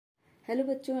Hello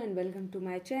बच्चों and welcome to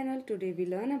my channel. Today we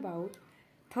learn about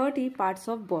 30 parts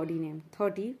of body name.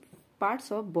 30 parts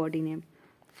of body name.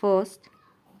 First,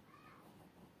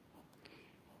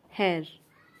 hair.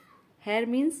 Hair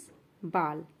means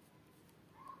बाल.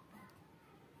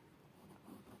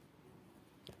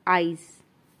 Eyes.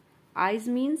 Eyes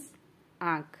means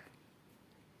आँख.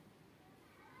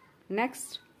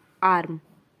 Next, arm.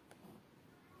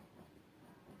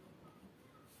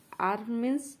 Arm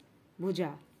means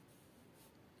भुजा.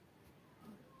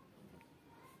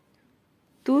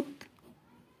 तूत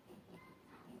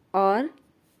और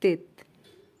तित.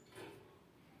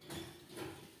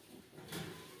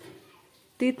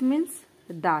 तित means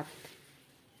दांत.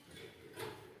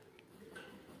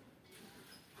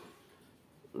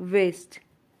 Waste.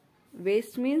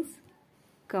 Waste means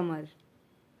कमर.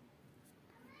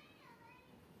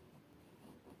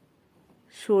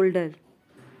 Shoulder.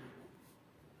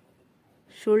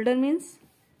 Shoulder means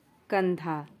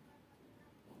कंधा.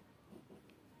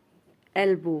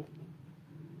 Elbow.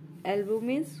 Elbow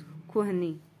means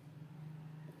कुहनी.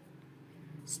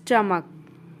 Stomach.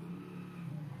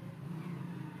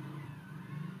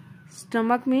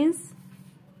 Stomach means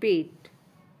पेट.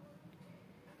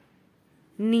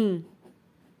 नी.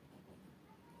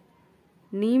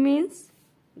 नी means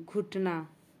घुटना.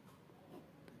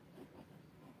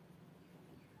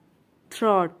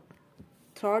 थ्रोट.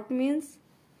 थ्रोट means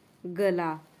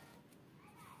गला.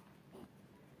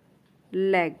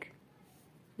 लेग.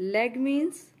 Leg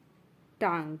means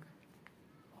टांग.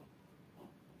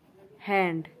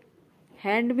 Hand.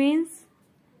 Hand means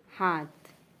हाथ.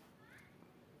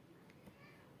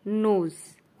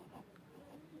 Nose.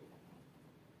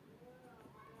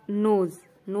 Nose.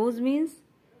 Nose means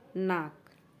नाक.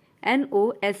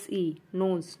 N-O-S-E.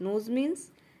 Nose. Nose means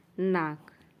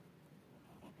नाक.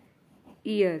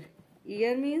 Ear.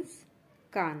 Ear means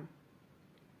कान.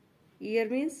 Ear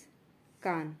means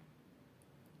कान.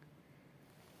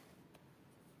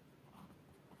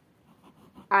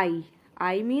 Eye.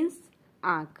 Eye means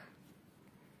आँख.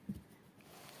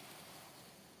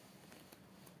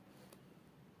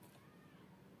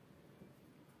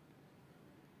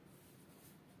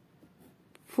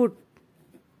 Foot.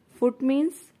 Foot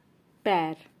means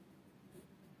पैर.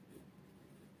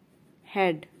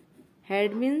 Head.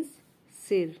 Head means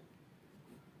सिर.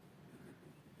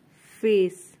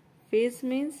 Face. Face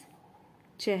means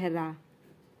चेहरा.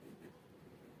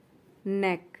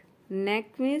 Neck.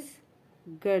 Neck means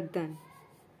गर्दन.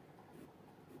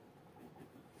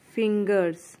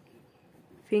 Fingers.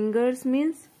 Fingers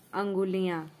means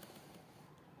अंगुलियां.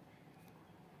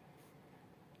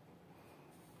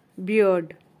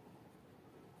 Beard.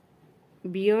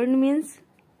 Beard means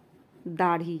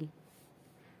दाढ़ी.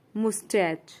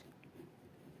 Moustache.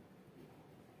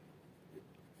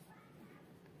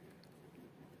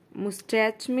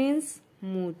 Moustache means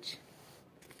मूंछ.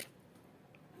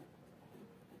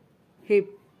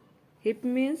 Hip. Hip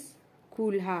means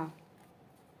कूल्हा.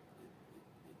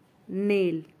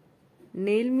 Nail.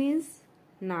 Nail means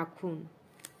नाखून.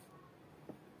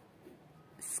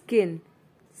 Skin.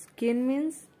 Skin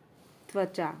means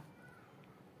त्वचा.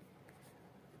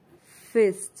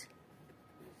 Fist.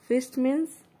 Fist means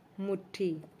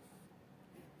मुट्ठी.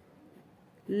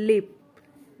 Lip.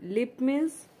 Lip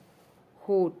means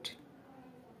होठ.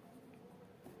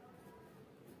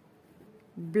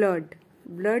 Blood.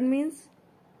 Blood means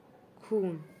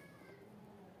खून.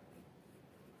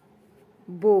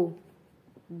 बो.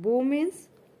 बो मीन्स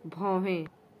भौहें.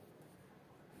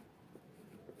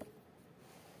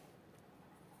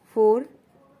 Four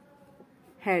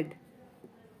head.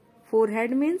 Four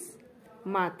head means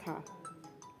माथा.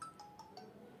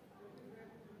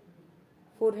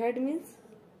 फोर हेड मीन्स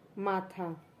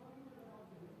माथा.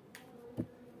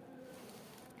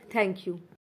 Thank you.